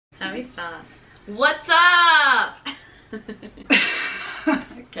How do we start? What's up?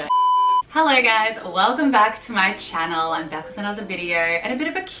 Okay. Hello guys, welcome back to my channel. I'm back with another video and a bit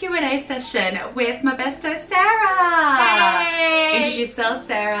of a Q&A session with my besto Sarah. Hey! Introduce yourself,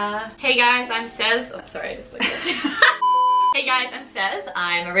 Sarah. Hey guys, I'm Sez. Oh, sorry, I just looked at Hey guys, I'm Sez.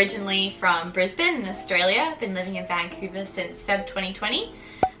 I'm originally from Brisbane in Australia. I've been living in Vancouver since Feb 2020.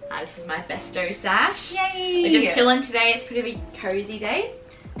 This is my besto sash. Yay! We're just chilling today. It's pretty a cozy day.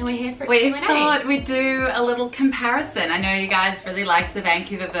 And we're here for a We Q&A. thought we'd do a little comparison. I know you guys really liked the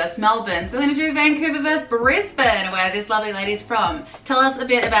Vancouver versus Melbourne, so we're going to do Vancouver versus Brisbane, where this lovely lady's from. Tell us a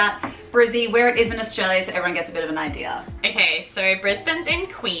bit about Brizzy, where it is in Australia, so everyone gets a bit of an idea. Okay, so Brisbane's in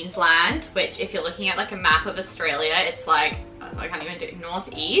Queensland, which if you're looking at like a map of Australia, it's like, I can't even do it,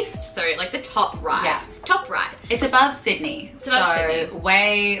 northeast, so like the top right. Yeah. Top right. It's above Sydney. It's above Sydney.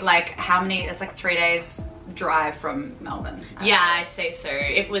 Way, like, how many, it's like 3 days drive from Melbourne. I'd say so,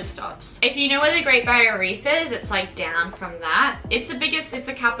 if with stops. If you know where the Great Barrier Reef is, it's like down from that. It's the biggest, it's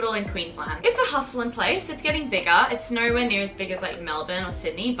the capital in Queensland. It's a hustling place, it's getting bigger. It's nowhere near as big as like Melbourne or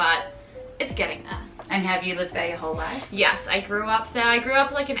Sydney, but it's getting there. And have you lived there your whole life? Yes, I grew up there. I grew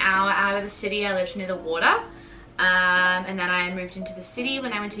up like an hour out of the city. I lived near the water. And then I moved into the city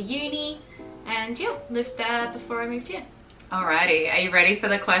when I went to uni. And yeah, lived there before I moved here. Alrighty, are you ready for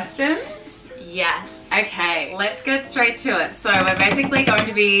the questions? Yes. Okay, let's get straight to it. So we're basically going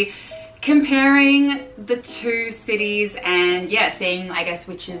to be comparing the two cities and yeah, seeing I guess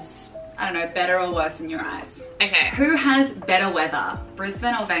which is, I don't know, better or worse in your eyes. Okay. Who has better weather,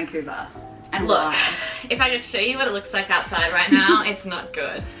 Brisbane or Vancouver? And look, why? if I could show you what it looks like outside right now, it's not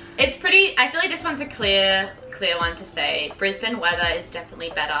good. It's pretty, I feel like this one's a clear one to say. Brisbane weather is definitely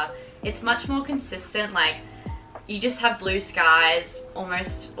better. It's much more consistent, like you just have blue skies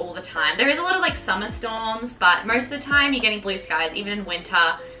almost all the time. There is a lot of like summer storms, but most of the time you're getting blue skies, even in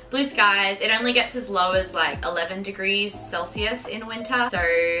winter. Blue skies, it only gets as low as like 11 degrees Celsius in winter. So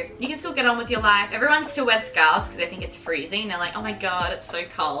you can still get on with your life. Everyone still wears scarves because they think it's freezing. They're like, oh my God, it's so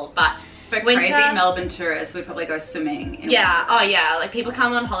cold. But winter, crazy Melbourne tourists would probably go swimming in yeah, winter. oh yeah, like people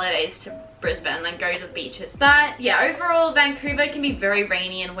come on holidays to Brisbane and go to the beaches. But yeah, overall Vancouver can be very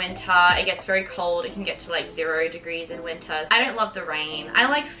rainy in winter. It gets very cold. It can get to like 0 degrees in winter. I don't love the rain. I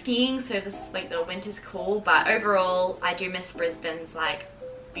like skiing, so this like the winter's cool, but overall I do miss Brisbane's like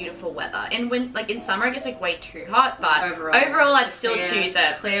beautiful weather. In summer it gets like way too hot, but overall I'd still choose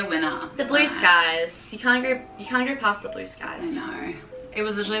it. Clear winter. The blue skies. You can't go past the blue skies. I know. It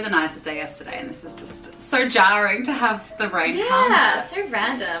was literally the nicest day yesterday, and this is just so jarring to have the rain come. Yeah, so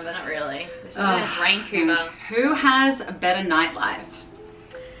random, but not really. This is in Vancouver. Who has a better nightlife?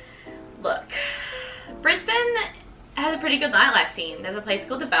 Look, Brisbane has a pretty good nightlife scene. There's a place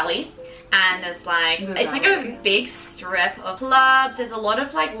called the Valley, and there's like, it's like a big strip of clubs. There's a lot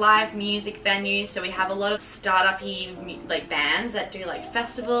of like live music venues, so we have a lot of startup-y like bands that do like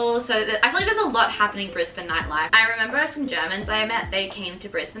festivals. So I feel like there's a lot happening in Brisbane nightlife. I remember some Germans I met, they came to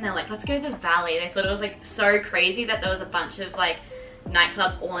Brisbane, they're like, let's go to the Valley. They thought it was like so crazy that there was a bunch of like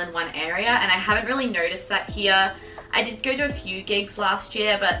nightclubs all in one area, and I haven't really noticed that here. I did go to a few gigs last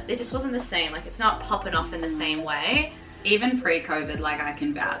year, but it just wasn't the same. Like, it's not popping off in the same way. Even pre-COVID, like, I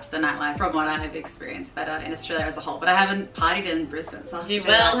can vouch the nightlife from what I've experienced better in Australia as a whole. But I haven't partied in Brisbane, so you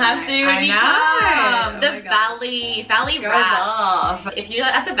will have to when you come. The Valley goes Rats. off. If you're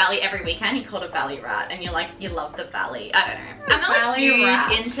at the Valley every weekend, you're called a Valley Rat, and you're like, you love the Valley. I don't know. I'm not like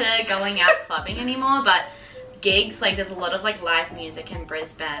huge into going out clubbing anymore, but gigs, like, there's a lot of like live music in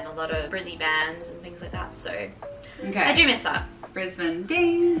Brisbane, a lot of Brizzy bands and things like that. So okay, I do miss that. Brisbane,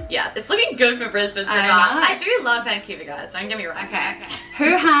 ding. Yeah, it's looking good for Brisbane so far. I do love Vancouver, guys, don't get me wrong. Okay.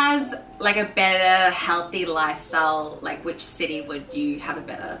 Who has like a better healthy lifestyle? Like, which city would you have a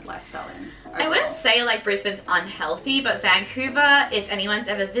better lifestyle in? Overall? I wouldn't say like Brisbane's unhealthy, but Vancouver, if anyone's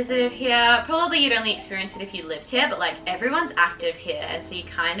ever visited here, probably you'd only experience it if you lived here, but like everyone's active here, and so you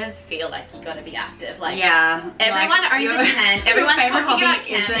kind of feel like you gotta be active. Like, yeah, everyone owns a tent, everyone's talking about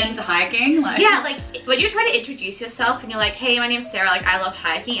camping. Isn't hiking? Like, yeah, like when you try to introduce yourself and you're like, hey, my name's Sarah, like I love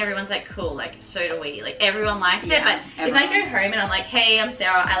hiking, everyone's like, cool, like so do we, like everyone likes it. But if I go home and I'm like, hey, I'm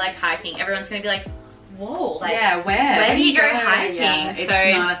Sarah, I like hiking, everyone's gonna be like, whoa, like, yeah, where do you go hiking? Yeah, it's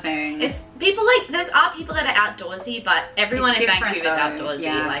so not a thing. It's people like, are people that are outdoorsy, but everyone in Vancouver is outdoorsy.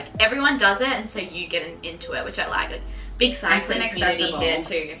 Yeah. Like everyone does it, and so you get into it, which I like big cycling community here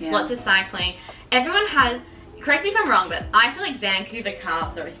too. Yeah. Lots of cycling. Everyone has, correct me if I'm wrong, but I feel like Vancouver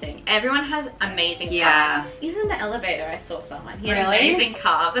calves are a thing. Everyone has amazing calves. Even in the elevator I saw someone, he had amazing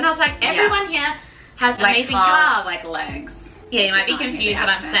calves, and I was like, everyone here has like amazing calves. Like legs. Yeah, you might be confused what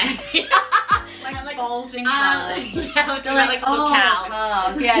I'm saying. Like like, bulging calves. Yeah, They're like, oh,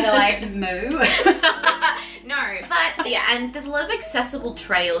 calves. Yeah, they're like, moo. No, but yeah, and there's a lot of accessible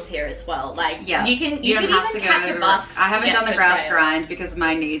trails here as well. Like, yeah, you can don't have even to catch go. a bus. I haven't done the grass grind because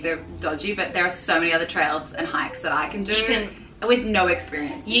my knees are dodgy, but there are so many other trails and hikes that I can do. With no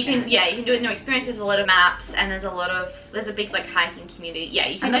experience. You can do it with no experience. There's a lot of maps and there's a big like hiking community. Yeah,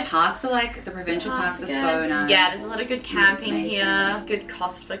 you can. And the parks are like, the provincial parks are so nice. Yeah, there's a lot of good camping here. Good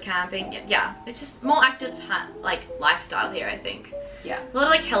cost for camping. Yeah, it's just more active like lifestyle here, I think. Yeah. A lot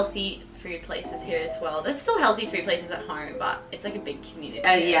of like healthy food places here as well. There's still healthy food places at home, but it's like a big community.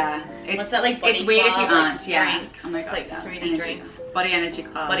 Yeah. What's that, like Body It's weird Club, if you aren't. Like, drinks, oh my God, like smoothie drinks. Body Energy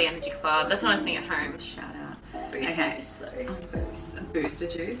Club. Body Energy Club. That's not a thing at home. Shout out. Boost juice though. Booster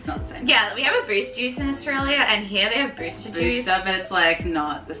juice, not the same. Yeah, we have a boost juice in Australia, and here they have booster juice. But it's like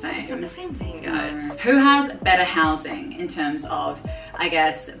not the same. It's not the same thing, guys. Who has better housing in terms of, I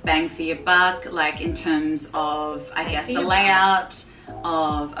guess, bang for your buck, like in terms of, I guess, the layout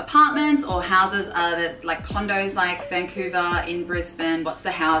of apartments or houses? Are there like condos like Vancouver, in Brisbane? What's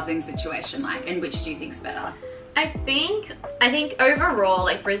the housing situation like, and which do you think's better? I think overall,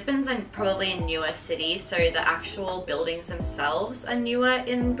 like, Brisbane's probably a newer city, so the actual buildings themselves are newer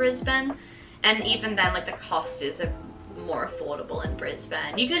in Brisbane, and even then, like, the cost is more affordable in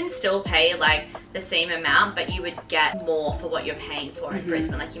Brisbane. You can still pay like the same amount, but you would get more for what you're paying for in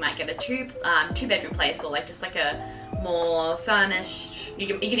Brisbane. Like, you might get a two-bedroom place, or like just like a more furnished. You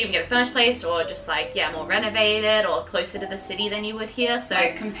could even get a furnished place, or just like, yeah, more renovated or closer to the city than you would here. So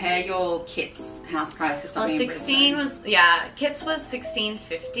like, compare your Kits house price to something. Well, 16 was, yeah, Kits was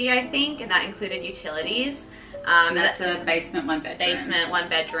 $16.50, I think, and that included utilities. And that's a basement, one bedroom. Basement, one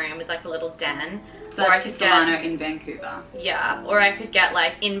bedroom with like a little den. So or I could get in Vancouver. Yeah, or I could get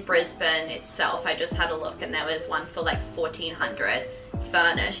like in Brisbane itself. I just had a look, and there was one for like $1,400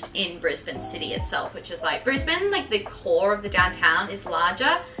 furnished in Brisbane city itself, which is like Brisbane, like the core of the downtown is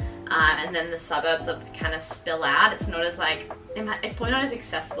larger, and then the suburbs are kind of spill out. It's not as like, it's probably not as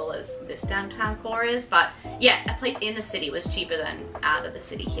accessible as this downtown core is, but yeah, a place in the city was cheaper than out of the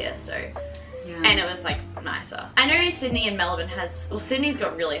city here, so. Yeah. And it was like nicer. I know Sydney and Melbourne Sydney's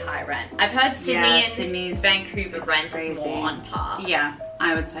got really high rent. I've heard Sydney and Vancouver rent is more on par. Yeah,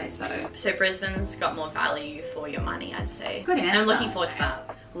 I would say so. So Brisbane's got more value for your money, I'd say. Good answer. I'm looking forward to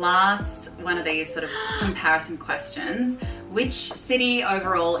that. Last one of these sort of comparison questions. Which city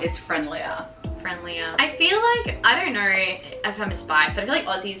overall is friendlier? I feel like, I don't know if I'm just biased, but I feel like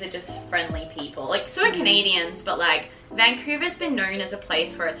Aussies are just friendly people. Like, so are Canadians, but like, Vancouver's been known as a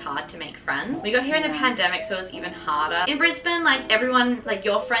place where it's hard to make friends. We got here in the pandemic, so it was even harder. In Brisbane, like, everyone, like,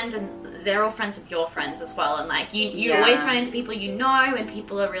 your friends, and they're all friends with your friends as well. And like, you always run into people you know, and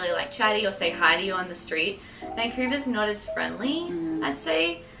people are really like chatty or say hi to you on the street. Vancouver's not as friendly, I'd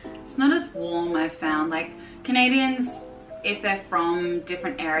say. It's not as warm, I've found. Like, Canadians, if they're from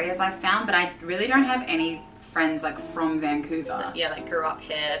different areas, I've found, but I really don't have any friends like from Vancouver. Yeah, like grew up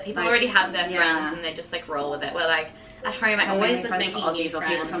here. People like, already have their friends, and they just like roll with it. Where like at home, I always was making new friends. Or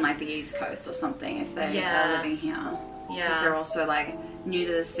people from like the East Coast or something, if they are living here. Yeah. Because they're also like new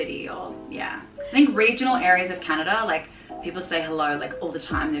to the city, or I think regional areas of Canada, like people say hello like all the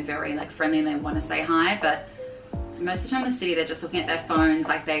time. They're very like friendly and they want to say hi, but most of the time in the city, they're just looking at their phones,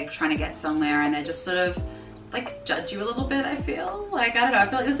 like they're trying to get somewhere, and they're just sort of like judge you a little bit, I feel. Like, I don't know, I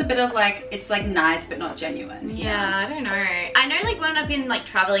feel like there's a bit of like, it's like nice but not genuine. Yeah, I don't know. I know like when I've been like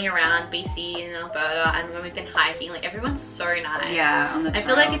traveling around BC and Alberta, and when we've been hiking, like everyone's so nice. Yeah, on the trails. I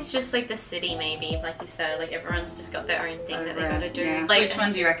feel like it's just like the city maybe, like you said, like everyone's just got their own thing that they gotta do. Yeah. Like, which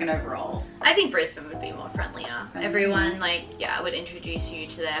one do you reckon overall? I think Brisbane would be more friendlier. Everyone like, would introduce you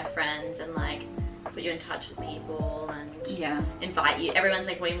to their friends and like put you in touch with people and invite you. Everyone's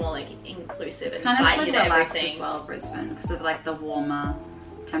like way more like inclusive and invite you to relaxed everything as well, Brisbane, because of like the warmer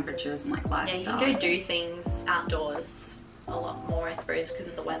temperatures and like lifestyle. Yeah, you can go do things outdoors a lot more, I suppose, because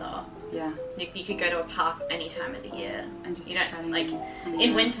of the weather. Yeah. You could go to a park any time of the year. And just, you know, like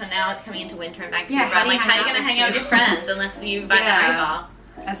in winter now, it's coming into winter in Vancouver. Yeah, how are you gonna hang out with your friends unless you invite them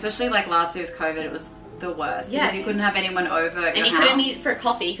over? Especially like last year with COVID, it was the worst because you couldn't have anyone over at your house. And you couldn't meet for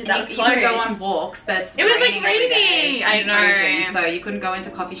coffee because that was closed. You could go on walks, but it was like raining. I know. Freezing, so you couldn't go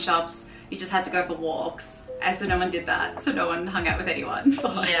into coffee shops. You just had to go for walks. And so no one did that. So no one hung out with anyone for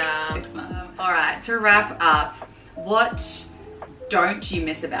like 6 months. All right, to wrap up, what don't you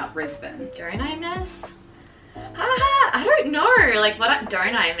miss about Brisbane? Don't I miss? I don't know. Like, what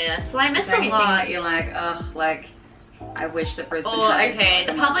don't I miss? Well, I miss a lot. Anything that you're like, ugh, like, I wish that Brisbane had. Okay,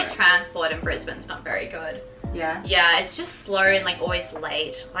 the public transport in Brisbane's not very good. Yeah? Yeah, it's just slow and like always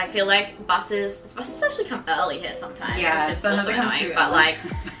late. I feel like buses actually come early here sometimes, which is also annoying, but like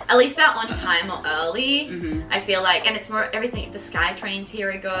at least they're on time or early. I feel like, and it's more everything. The Sky trains here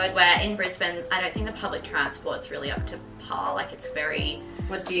are good. Where in Brisbane, I don't think the public transport's really up to par. Like it's very.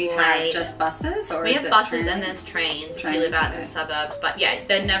 What do you have? Just buses, or we is have it buses trains? and there's trains if you live out in the suburbs. But yeah,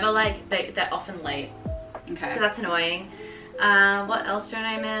 they're never like they're often late. Okay. So that's annoying. What else don't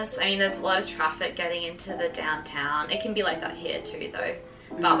I miss? I mean, there's a lot of traffic getting into the downtown. It can be like that here too, though.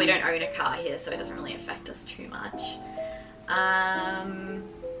 But we don't own a car here, so it doesn't really affect us too much. I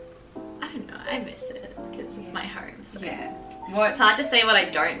don't know. I miss it because it's my home. So. Yeah. It's hard to say what I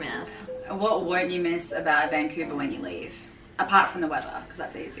don't miss. What won't you miss about Vancouver when you leave? Apart from the weather, because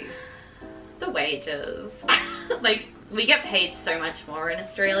that's easy. The wages. Like, we get paid so much more in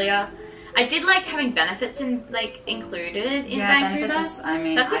Australia. I did like having benefits included in Vancouver. Benefits is, I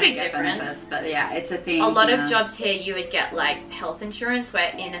mean, that's a big difference. difference. But yeah, it's a thing. A lot of jobs here, you would get like health insurance,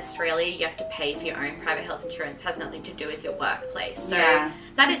 where in Australia you have to pay for your own private health insurance. It has nothing to do with your workplace. So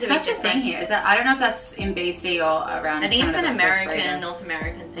that is such a thing here. Is that, I don't know if that's in BC or around. I think Canada, it's an American, North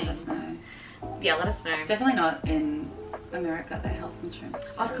American thing. Let us know. Yeah, let us know. It's definitely not in America, their health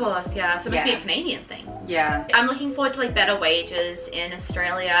insurance. Of course, yeah. So it must be a Canadian thing. Yeah. I'm looking forward to like better wages in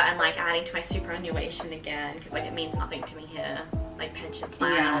Australia and like adding to my superannuation again, because like it means nothing to me here. Like pension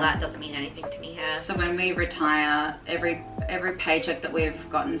plan and all that doesn't mean anything to me here. So when we retire, every paycheck that we've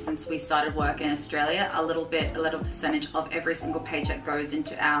gotten since we started work in Australia, a little percentage of every single paycheck goes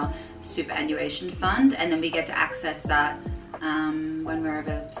into our superannuation fund, and then we get to access that when we're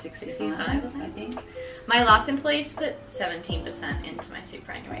over 65, I think. My last employee put 17% into my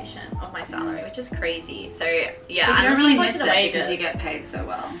superannuation of my salary, which is crazy. So yeah, but you don't really miss the it wages because you get paid so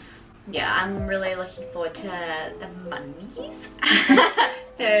well. Yeah, I'm really looking forward to the monies.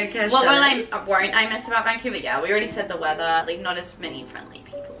 What won't I miss about Vancouver? Yeah, we already said the weather, like not as many friendly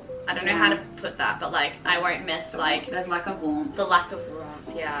people. I don't know how to put that, but like I won't miss like there's lack of warmth. The lack of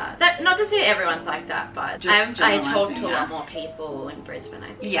warmth, yeah. That, not to say everyone's like that, but I talk to a lot more people in Brisbane.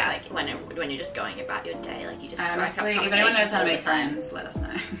 I think like when you're just going about your day, like you just honestly, if anyone knows how to make friends, let us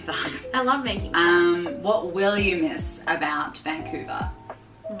know. Sucks. I love making friends. What will you miss about Vancouver?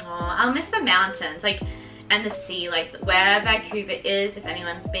 I'll miss the mountains, like, and the sea, like where Vancouver is. If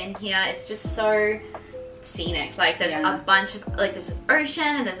anyone's been here, it's just so scenic. Like there's a bunch of like there's this ocean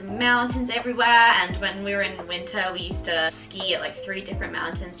and there's mountains everywhere. And when we were in winter, we used to ski at like 3 different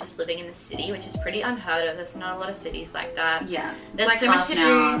mountains just living in the city, which is pretty unheard of. There's not a lot of cities like that. Yeah, there's like so much to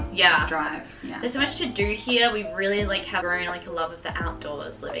do. Drive. There's so much to do here. We really like have grown like a love of the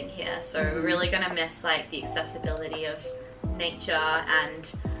outdoors living here. So we're really gonna miss like the accessibility of nature,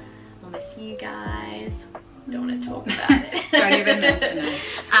 and we'll miss you guys. Don't want to talk about it. Don't even mention it.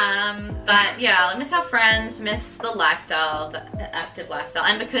 But yeah, I'll miss our friends, miss the lifestyle, the active lifestyle,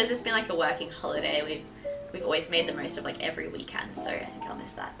 and because it's been like a working holiday, we've always made the most of like every weekend. So I think I'll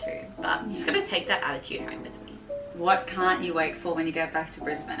miss that too. But I'm just gonna take that attitude home with me. What can't you wait for when you get back to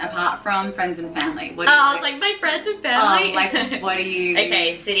Brisbane, apart from friends and family? What I was like my friends and family. Like what do you?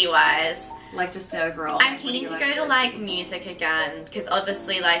 Okay, city-wise. Like just overall. I'm keen to go to like music again, because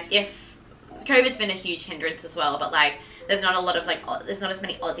obviously like if COVID's been a huge hindrance as well, but like there's not a lot of like there's not as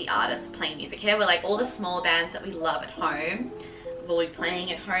many Aussie artists playing music here. We're like all the small bands that we love at home will be playing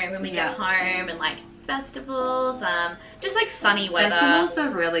at home when we get home, and like festivals, just like sunny weather. Festivals are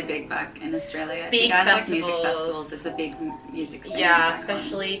really big back in Australia. Big if you guys festivals. like music festivals, it's a big music scene. Yeah,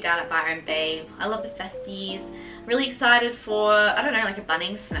 especially down at Byron Bay. I love the festies. Really excited for, I don't know, like a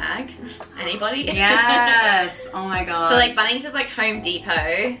Bunnings snag. Anybody? Yes. Oh my god. So like Bunnings is like Home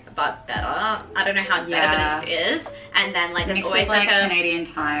Depot, but better. I don't know how it's better, but it is. And then like there's mixed always with, like a Canadian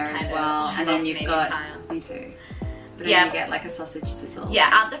Tire as well. And then you've got me too. But then you get like a sausage sizzle. Yeah,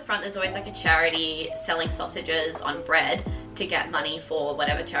 out the front there's always like a charity selling sausages on bread to get money for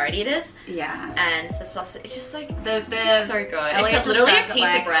whatever charity it is. Yeah. And the sausage, it's just like, it's so good. It's literally a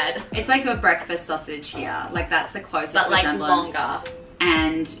piece of bread. It's like a breakfast sausage here. Like that's the closest resemblance. But like longer.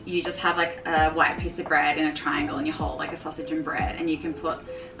 And you just have like a white piece of bread in a triangle and you hold like a sausage and bread, and you can put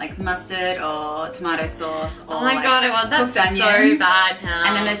like mustard or tomato sauce or oh my god, I want that so bad now.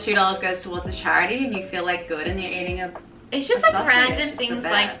 And then the $2 goes towards a charity, and you feel like good, and you're eating a It's just like random things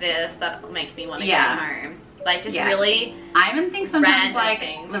like this that make me want to go home. Like just really I even think sometimes like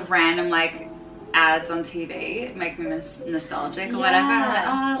things. the random like ads on TV make me nostalgic or whatever. And I'm like,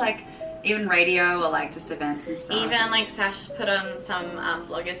 oh, like even radio or like just events and stuff. Even like Sash put on some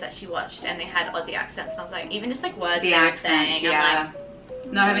vloggers that she watched and they had Aussie accents, and I was like, even just like words the accents, I'm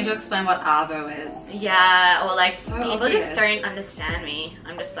like, not having to explain what Arvo is. Yeah, or like so people obvious. just don't understand me.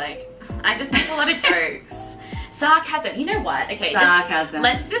 I'm just like, I just make a lot of jokes. Sarcasm, you know what? Okay, sarcasm.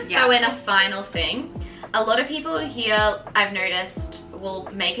 Let's just go in a final thing. A lot of people here, I've noticed, will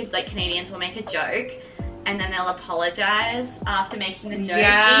make it, like Canadians will make a joke and then they'll apologize after making the joke.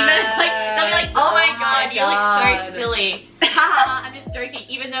 Yes. Even like they'll be like, oh my god, you look so silly. I'm just joking,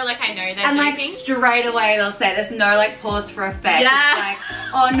 even though like I know they're and joking. Like straight away they'll say, there's no like pause for effect. Yeah. It's like,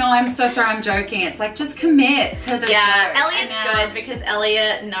 oh no, I'm so sorry, I'm joking. It's like, just commit to the joke. Elliot's good because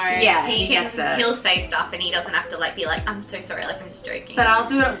Elliot knows. Yeah, he gets it. He'll say stuff and he doesn't have to like be like, I'm so sorry, like I'm just joking. But I'll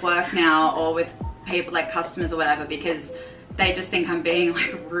do it at work now or with people like customers or whatever because they just think I'm being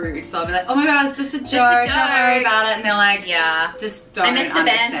like rude. So I'll be like, oh my god, it's just a joke, don't worry about it. And they're like, yeah, just don't I miss the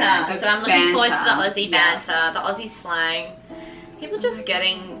understand. banter. So I'm looking forward to the Aussie Yeah. banter, the Aussie slang. People just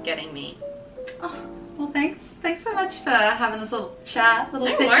getting me. Oh, well thanks so much for having this little chat, little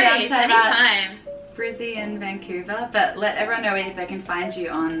No sit down worries, chat about anytime. Brizzy and Vancouver. But let everyone know where they can find you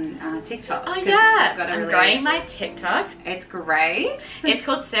on TikTok. Oh 'cause yeah, you've got a I'm really- growing my TikTok. It's great. It's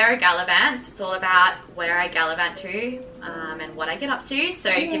called Sarah Gallivants. It's all about where I gallivant to and what I get up to.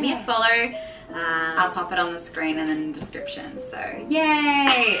 So give me a follow. I'll pop it on the screen and in the description. So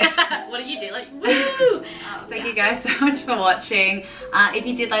yay! What do you do? Like woo! Oh, thank you guys so much for watching. If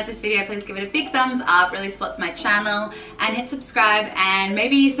you did like this video, please give it a big thumbs up. Really supports my channel, and hit subscribe and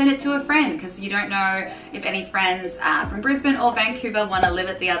maybe send it to a friend because you don't know if any friends from Brisbane or Vancouver want to live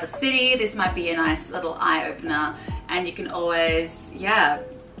at the other city. This might be a nice little eye opener, and you can always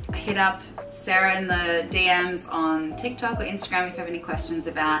hit up Sarah in the DMs on TikTok or Instagram if you have any questions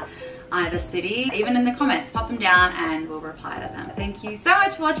about either city. Even in the comments, pop them down and we'll reply to them. Thank you so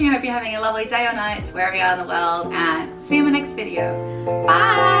much for watching. I hope you're having a lovely day or night wherever you are in the world, and see you in my next video.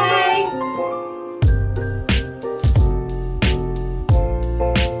 Bye!